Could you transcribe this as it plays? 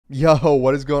Yo,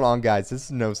 what is going on, guys? This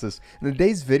is Gnosis. In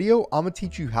today's video, I'm going to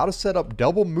teach you how to set up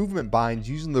double movement binds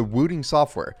using the Wooting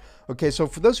software. Okay, so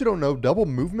for those who don't know, double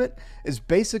movement is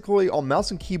basically on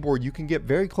mouse and keyboard, you can get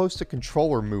very close to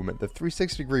controller movement, the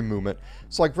 360-degree movement.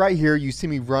 So like right here, you see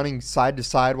me running side to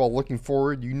side while looking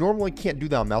forward. You normally can't do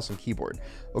that on mouse and keyboard.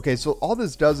 Okay, so all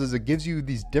this does is it gives you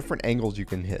these different angles you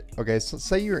can hit. Okay, so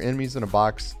say your enemy's in a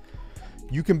box.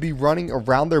 You can be running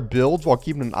around their builds while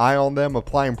keeping an eye on them,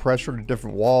 applying pressure to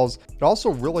different walls. It also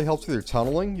really helps with your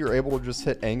tunneling. You're able to just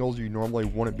hit angles you normally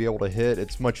wouldn't be able to hit.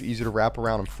 It's much easier to wrap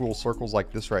around in full circles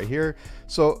like this right here.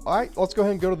 So, all right, let's go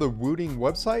ahead and go to the Wooting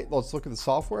website. Let's look at the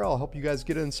software. I'll help you guys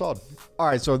get it installed. All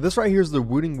right, so this right here is the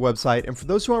Wooting website. And for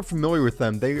those who aren't familiar with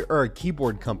them, they are a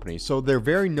keyboard company. So they're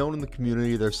very known in the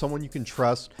community. They're someone you can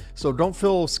trust. So don't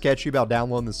feel sketchy about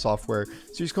downloading the software. So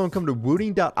you're just going to come to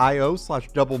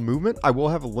wooting.io/double movement. I will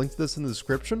have a link to this in the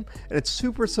description, and it's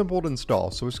super simple to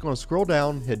install. So we're just going to scroll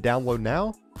down, hit download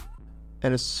now,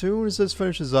 and as soon as this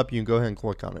finishes up, you can go ahead and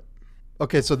click on it.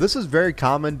 Okay, so this is very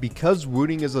common because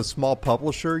Wooting is a small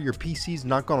publisher. Your PC is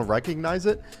not going to recognize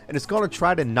it, and it's going to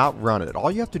try to not run it.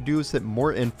 All you have to do is hit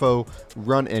more info,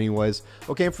 run anyways.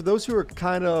 Okay, and for those who are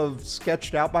kind of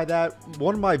sketched out by that,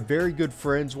 one of my very good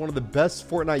friends, one of the best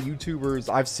Fortnite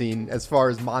YouTubers I've seen as far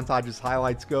as montages,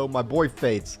 highlights go, my boy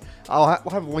Fates. I'll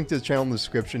have a link to his channel in the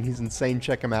description. He's insane,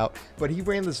 check him out. But he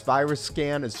ran this virus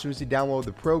scan as soon as he downloaded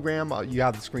the program. You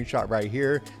have the screenshot right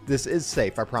here. This is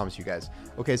safe, I promise you guys.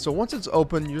 Okay, so once it's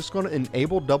open, you're just going to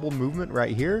enable double movement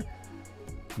right here,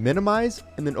 minimize,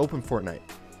 and then open Fortnite.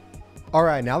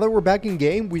 Alright, now that we're back in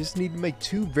game, we just need to make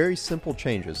two very simple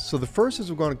changes. So the first is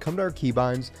we're going to come to our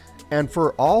keybinds, and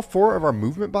for all four of our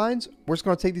movement binds, we're just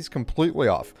going to take these completely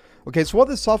off. Okay, so what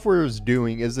this software is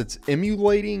doing is it's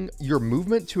emulating your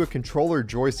movement to a controller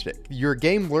joystick. Your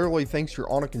game literally thinks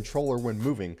you're on a controller when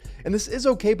moving. And this is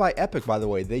okay by Epic, by the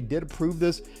way. They did approve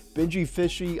this. Benji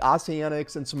Fishy,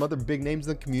 Oceanics, and some other big names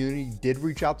in the community did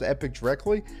reach out to Epic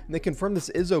directly, and they confirmed this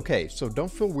is okay. So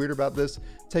don't feel weird about this.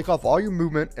 Take off all your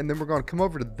movement, and then we're going to come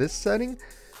over to this setting.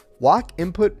 Lock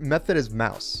input method as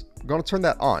mouse. We're going to turn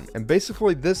that on, and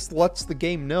basically this lets the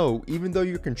game know even though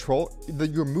your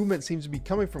movement seems to be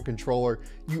coming from controller,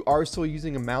 you are still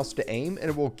using a mouse to aim, and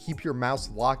it will keep your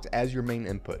mouse locked as your main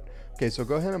input. Okay, so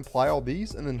go ahead and apply all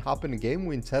these and then hop into game.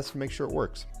 We can test to make sure it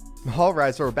works.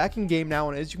 Alright, so we're back in game now,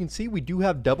 and as you can see, we do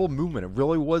have double movement. It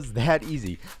really was that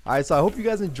easy. Alright, so I hope you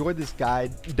guys enjoyed this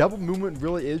guide. Double movement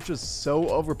really is just so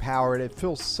overpowered. It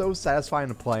feels so satisfying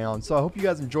to play on. So I hope you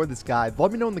guys enjoyed this guide.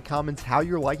 Let me know in the comments how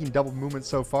you're liking double movement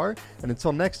so far. And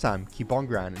until next time, keep on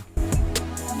grinding.